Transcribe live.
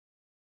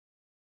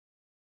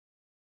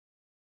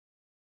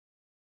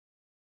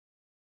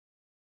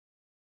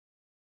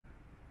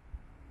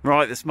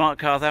Right, the smart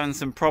car's having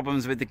some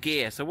problems with the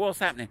gear. So what's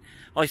happening?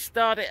 I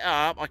start it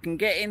up, I can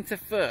get into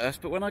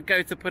first, but when I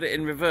go to put it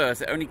in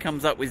reverse, it only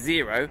comes up with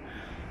 0.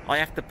 I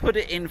have to put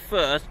it in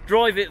first,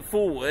 drive it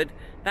forward.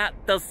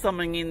 That does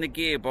something in the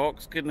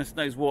gearbox, goodness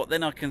knows what.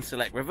 Then I can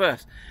select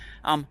reverse,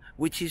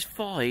 which is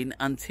fine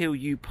until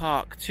you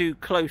park too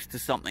close to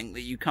something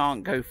that you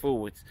can't go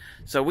forwards.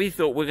 So we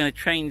thought we're going to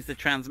change the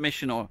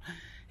transmission oil.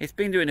 It's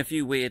been doing a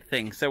few weird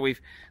things. So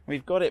we've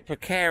got it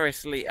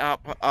precariously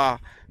up our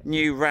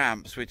new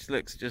ramps, which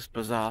looks just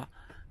bizarre.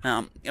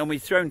 And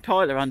we've thrown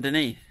Tyler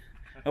underneath.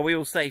 Are we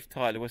all safe,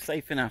 Tyler? We're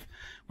safe enough.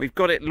 We've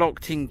got it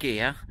locked in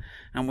gear,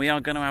 and we are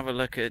going to have a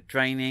look at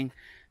draining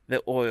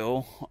the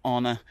oil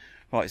on a...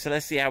 Right, so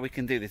let's see how we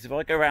can do this. If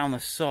I go around the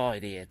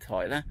side here,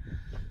 Tyler,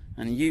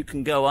 and you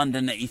can go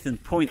underneath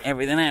and point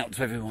everything out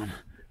to everyone.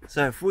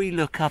 So if we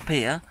look up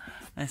here,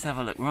 let's have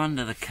a look. We're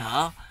under the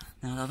car.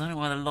 Now, I don't know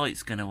why the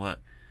light's going to work.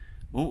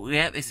 Oh,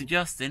 yeah, it's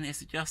adjusting,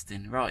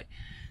 right.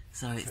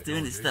 So it's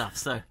doing its stuff.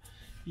 So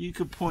you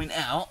could point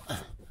out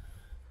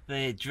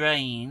the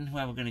drain,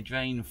 where we're going to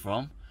drain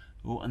from,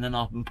 and then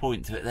I can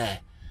point to it there.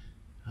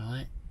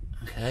 Right,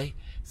 okay.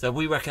 So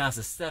we reckon that's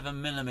a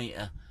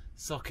 7mm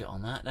socket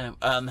on that. No,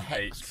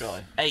 hex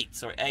drive. 8.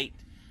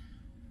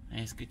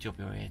 Yes, good job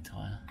you're here,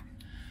 Tyler.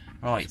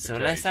 Right, so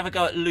let's have a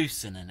go at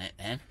loosening it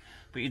then.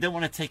 But you don't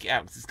want to take it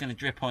out because it's going to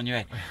drip on your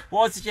head.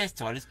 What I'd suggest,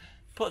 Tyler, is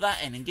put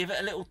that in and give it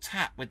a little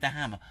tap with the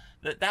hammer.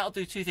 That'll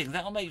do two things.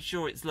 That'll make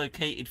sure it's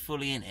located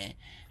fully in it,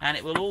 and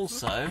it will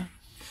also,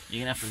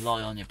 you're going to have to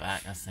lie on your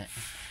back, that's it.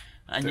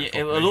 And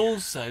it will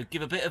also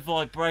give a bit of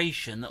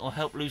vibration that will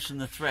help loosen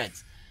the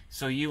threads,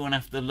 so you won't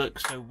have to look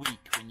so weak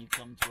when you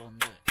come to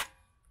undo it.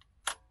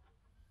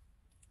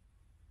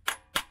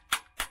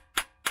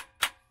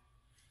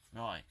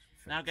 Right,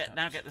 now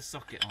get the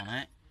socket on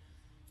it.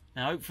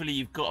 Now hopefully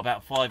you've got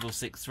about 5 or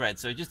 6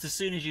 threads, so just as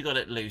soon as you got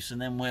it loose,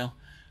 and then we'll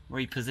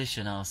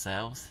reposition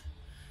ourselves.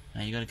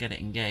 Now you got to get it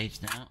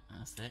engaged now.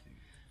 That's it.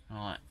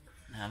 Right,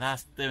 now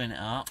that's doing it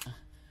up.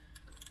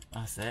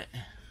 That's it.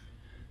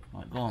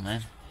 Right, go on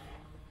then.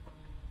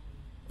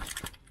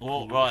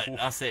 Oh, right,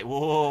 that's it.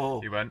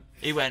 Whoa.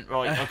 He went,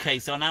 right. Okay,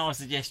 so now I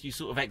suggest you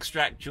sort of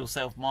extract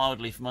yourself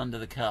mildly from under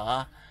the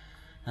car.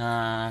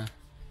 And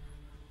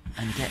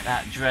get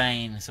that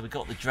drain. So we've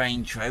got the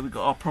drain tray. We've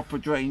got our proper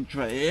drain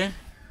tray here.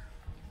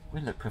 We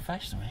look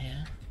professional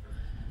here.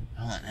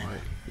 Right then. Right,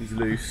 he's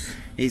loose.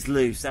 He's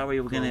loose. How are we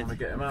going to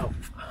get him out?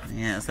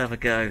 Yeah, let's have a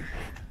go.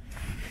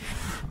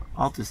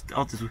 I've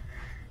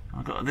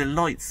got the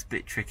light's a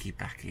bit tricky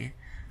back here.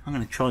 I'm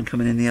going to try and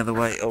come in the other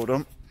way. Hold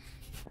on.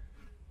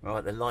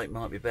 Right, the light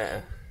might be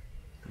better.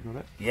 You got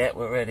it? Yeah,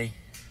 we're ready.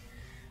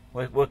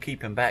 We're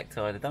keeping back,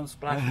 Tyler. Don't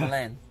splash my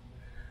lens.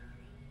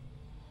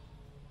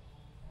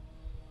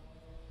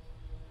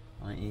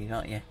 Right, you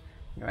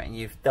reckon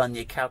you've done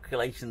your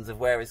calculations of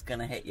where it's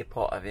going to hit your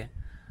pot, have you?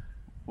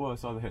 Well,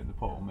 it's either hitting the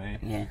pot or me.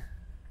 Yeah.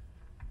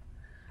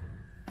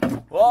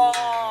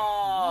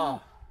 Whoa!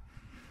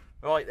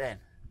 Right then.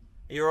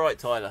 Are you alright,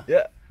 Tyler?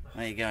 Yeah.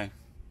 There you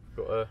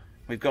go.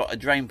 We've got a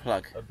drain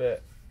plug. A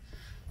bit.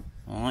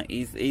 Alright,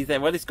 he's there.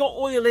 Well, it's got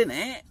oil in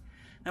it.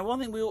 Now, one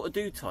thing we ought to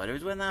do, Tyler,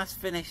 is when that's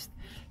finished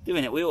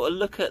doing it, we ought to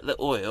look at the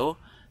oil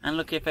and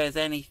look if there's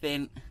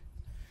anything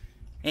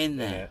in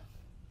there.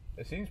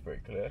 It seems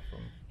pretty clear from...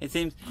 It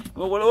seems...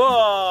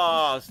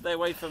 Whoa! Stay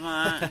away from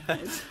that.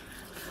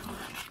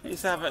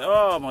 Let's have it.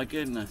 Oh my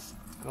goodness.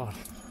 God.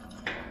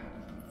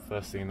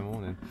 First thing in the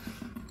morning.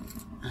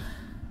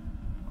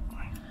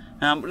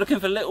 We're looking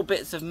for little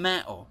bits of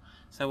metal.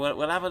 So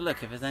we'll have a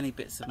look if there's any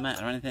bits of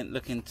metal or anything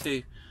looking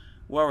too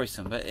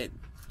worrisome. But it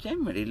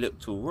generally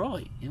looked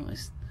alright. It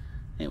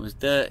was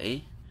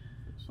dirty.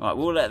 Right,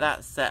 we'll let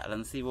that settle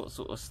and see what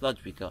sort of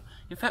sludge we got.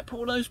 In fact, put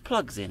all those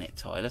plugs in it,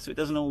 Tyler, so it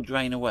doesn't all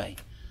drain away.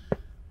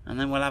 And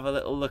then we'll have a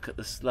little look at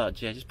the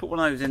sludge. Yeah, just put one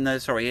of those in there,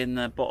 sorry, in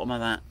the bottom of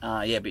that.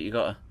 Yeah, but you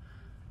got to...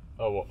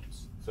 Oh, what?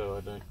 So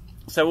I don't...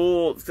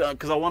 So,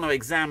 because I want to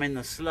examine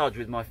the sludge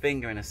with my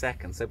finger in a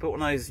second. So put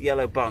one of those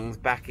yellow bungs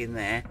back in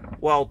there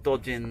while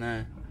dodging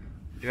the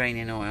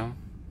draining oil.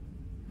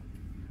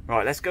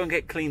 Right, let's go and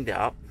get cleaned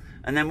up.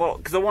 And then what,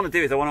 because I want to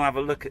do is I want to have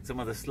a look at some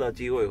of the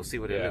sludgy oil, see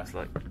what it looks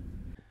like.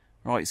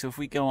 Right, so if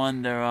we go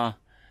under our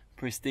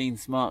pristine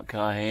smart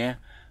car here,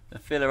 the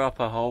filler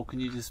upper hole, can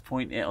you just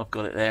point it? I've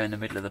got it there in the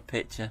middle of the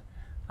picture.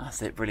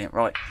 That's it, brilliant.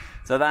 Right,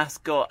 so that's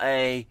got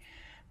a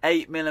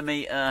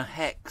 8mm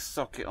hex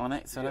socket on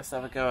it. So let's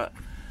have a go at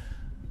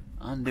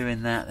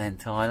undoing that then,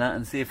 Tyler,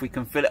 and see if we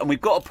can fill it. And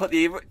we've got to put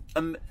the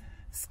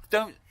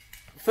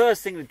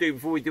first thing to do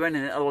before we do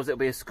anything, otherwise it'll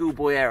be a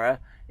schoolboy error,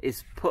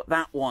 is put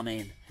that one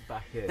in.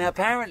 Back in. Now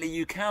apparently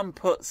you can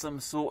put some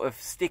sort of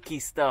sticky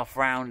stuff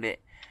around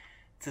it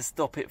to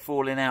stop it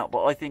falling out,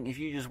 but I think if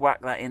you just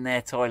whack that in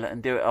there, Tyler,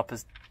 and do it up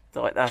as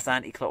like that's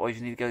anti-clockwise,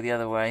 you need to go the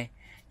other way.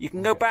 You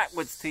can go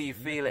backwards till you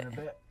feel it.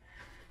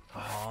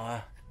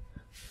 Oh.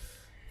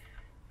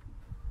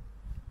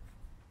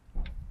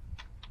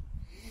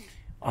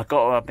 I've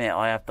got to admit,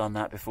 I have done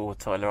that before,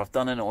 Tyler. I've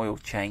done an oil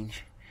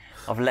change.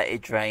 I've let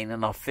it drain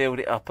and I've filled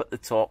it up at the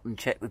top and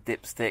checked the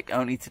dipstick,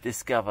 only to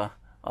discover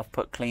I've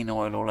put clean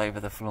oil all over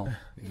the floor.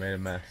 You made a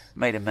mess.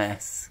 Made a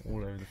mess.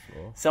 All over the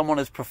floor. Someone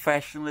as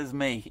professional as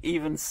me,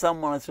 even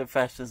someone as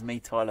professional as me,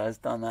 Tyler, has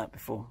done that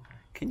before.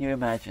 Can you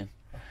imagine?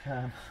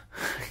 I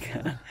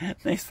can.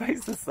 They're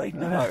supposed to say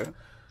no.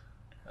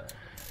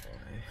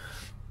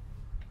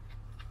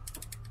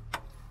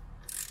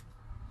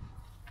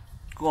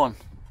 Go on.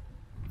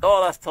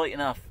 Oh, that's tight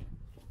enough.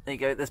 There you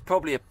go. There's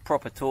probably a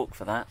proper torque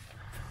for that.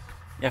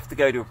 You have to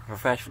go to a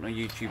professional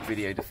YouTube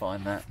video to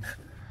find that.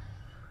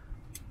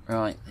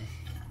 Right.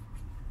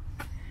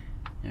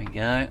 There we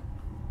go.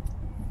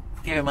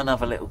 Give him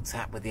another little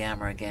tap with the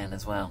hammer again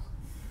as well.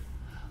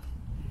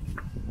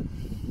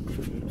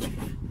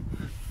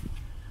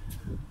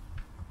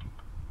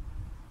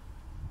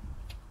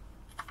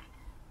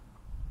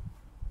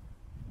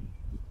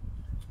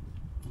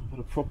 I've had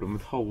a problem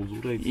with holes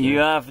all day today. You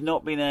have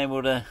not been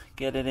able to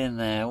get it in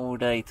there all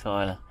day,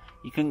 Tyler.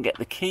 You couldn't get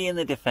the key in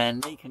the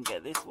defender. You couldn't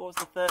get this. What was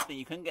the third thing?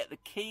 You couldn't get the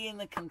key in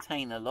the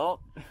container lock.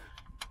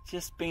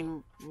 Just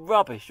been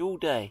rubbish all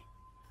day.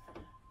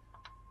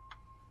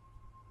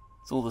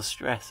 It's all the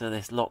stress of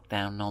this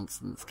lockdown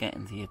nonsense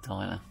getting to you,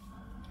 Tyler.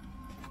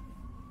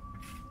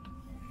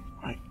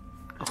 Right,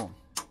 come on.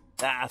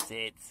 That's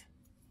it.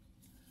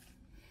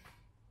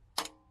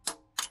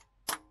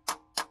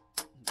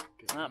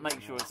 That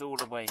makes sure it's all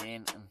the way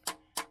in, and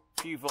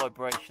a few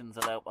vibrations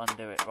will help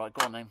undo it. Right,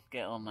 go on then,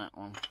 get on that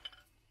one.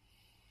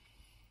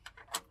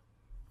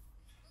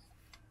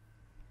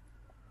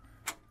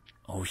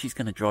 Oh, she's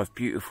going to drive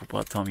beautiful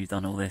by the time you've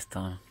done all this,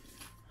 Tyler.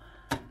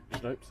 I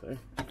hope so.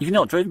 You've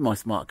not driven my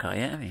smart car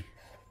yet, have you?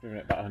 Driven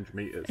it about 100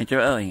 metres. You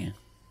drove it earlier?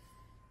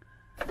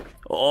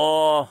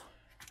 Oh,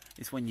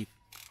 it's when you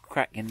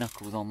crack your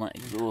knuckles on that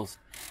exhaust.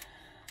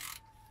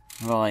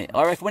 Right,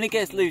 I reckon when it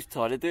gets loose,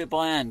 Tyler, do it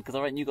by hand, because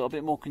I reckon you've got a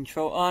bit more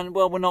control. Oh,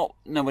 well, we're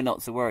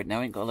not so worried now.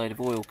 We ain't got a load of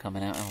oil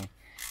coming out, have we?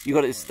 You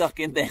got it stuck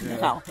in there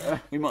now.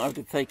 We might have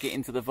to take it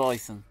into the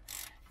vice and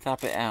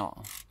tap it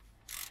out.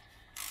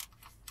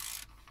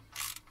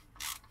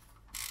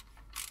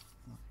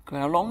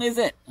 How long is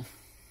it?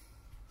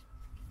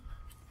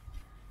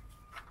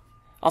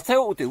 I'll tell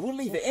you what we'll do. We'll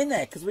leave it in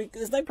there because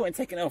there's no point in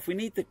taking it off. We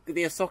need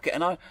the socket,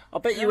 and I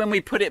bet you when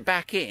we put it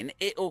back in,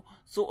 it'll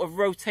sort of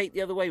rotate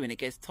the other way when it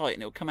gets tight,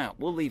 and it'll come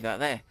out. We'll leave that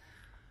there.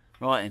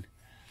 Right in.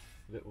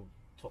 Little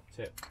top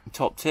tip.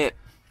 Top tip.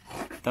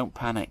 Don't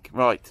panic.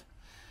 Right.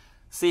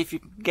 See if you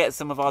can get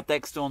some of our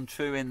Dextron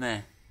True in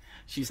there.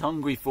 She's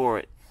hungry for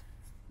it.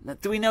 Now,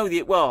 do we know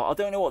well, I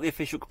don't know what the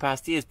official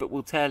capacity is, but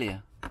we'll tell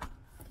you.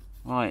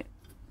 Right.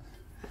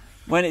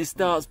 When it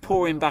starts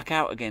pouring back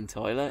out again,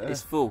 Tyler,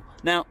 it's full.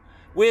 Now,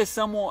 we're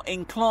somewhat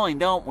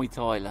inclined, aren't we,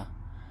 Tyler?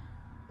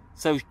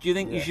 So, do you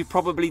think you should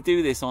probably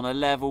do this on a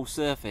level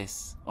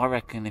surface? I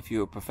reckon if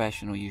you're a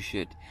professional, you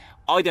should.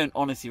 I don't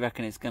honestly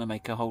reckon it's going to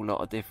make a whole lot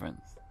of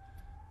difference.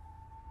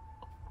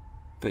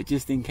 But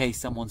just in case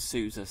someone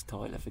sues us,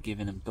 Tyler, for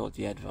giving them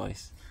dodgy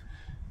advice,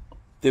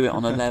 do it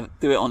on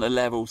a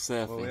level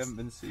surface. Well, we haven't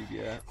been sued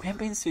yet. We haven't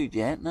been sued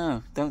yet.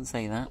 No, don't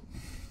say that.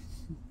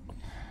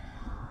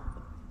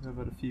 We've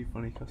had a few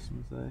funny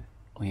customers there.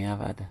 We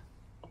have had.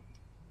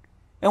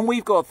 And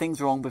we've got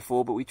things wrong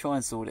before, but we try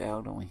and sort it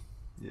out, don't we?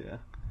 Yeah.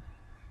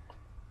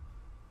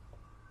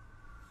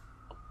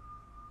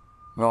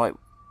 Right.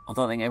 I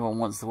don't think everyone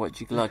wants to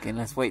watch you glugging.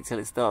 Let's wait till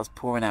it starts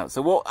pouring out.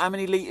 So how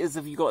many litres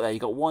have you got there? You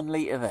got 1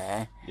 litre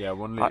there. Yeah,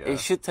 1 litre.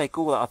 It should take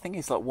all that. I think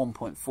it's like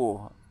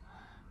 1.4.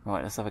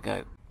 Right, let's have a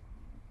go.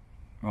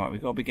 Right,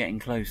 we've got to be getting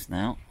close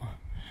now.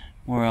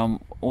 We're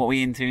what are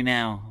we into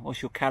now?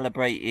 What's your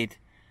calibrated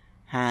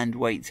hand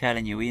weight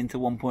telling you? Are we into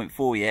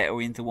 1.4 yet, or are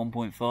we into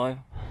 1.5?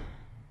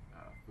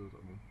 Feels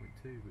like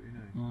 1.2, but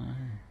who knows?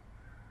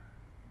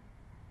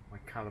 My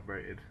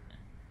calibrated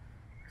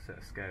set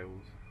of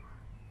scales.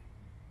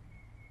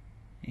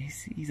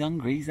 He's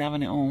hungry, he's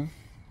having it all.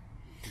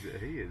 Is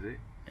it he, is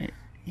it?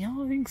 Yeah,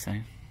 I think so.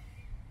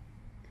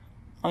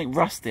 I think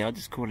Rusty, I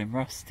just call him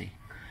Rusty.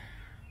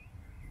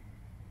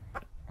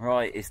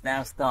 Right, it's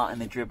now starting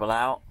to dribble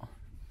out.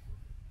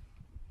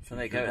 So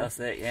there you go, that's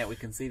it. Yeah, we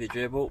can see the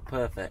dribble,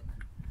 perfect.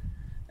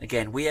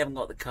 Again, we haven't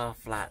got the car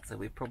flat, so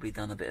we've probably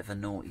done a bit of a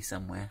naughty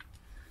somewhere.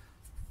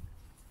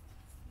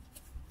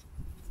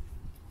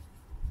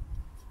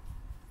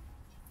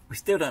 We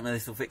still don't know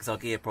this will fix our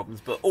gear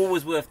problems, but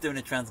always worth doing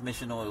a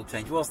transmission oil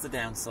change. What's the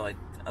downside,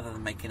 other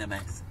than making a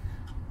mess?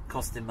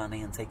 Costing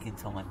money and taking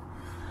time.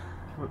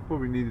 Well, it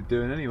probably needed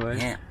doing anyway.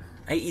 Yeah.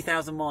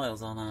 80,000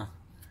 miles on our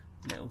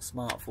little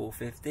smart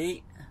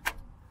 450.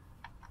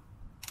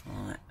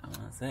 Alright, well,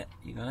 that's it.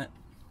 You got it.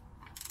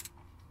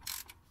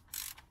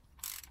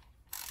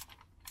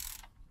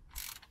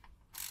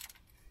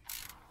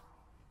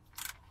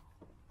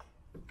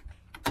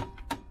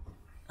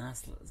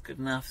 That's good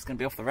enough. It's going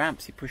to be off the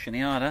ramps. You're pushing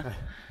it harder.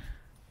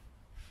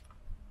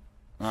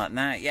 Right,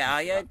 now,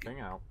 yeah.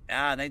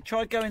 Now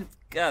try going.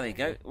 There you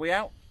go. We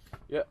out?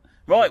 Yeah.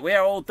 Right, we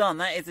are all done.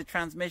 That is a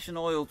transmission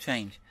oil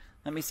change.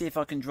 Let me see if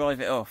I can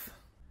drive it off.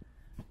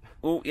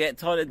 Oh, yeah,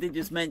 Tyler did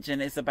just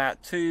mention it's about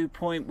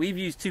we've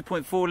used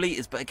 2.4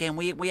 litres, but again,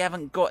 we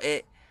haven't got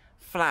it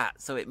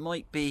flat, so it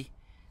might be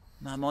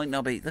No, it might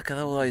not be. Look at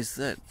all those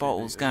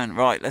bottles going.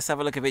 Right, let's have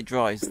a look if it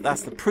dries.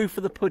 That's the proof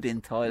of the pudding,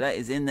 Tyler,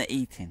 is in the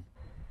eating.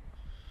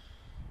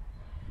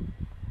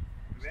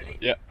 Ready?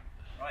 Yeah.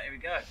 Right, here we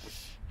go.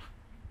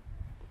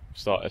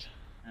 Started.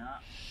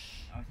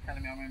 I was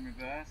telling me I'm in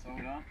reverse,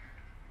 hold on.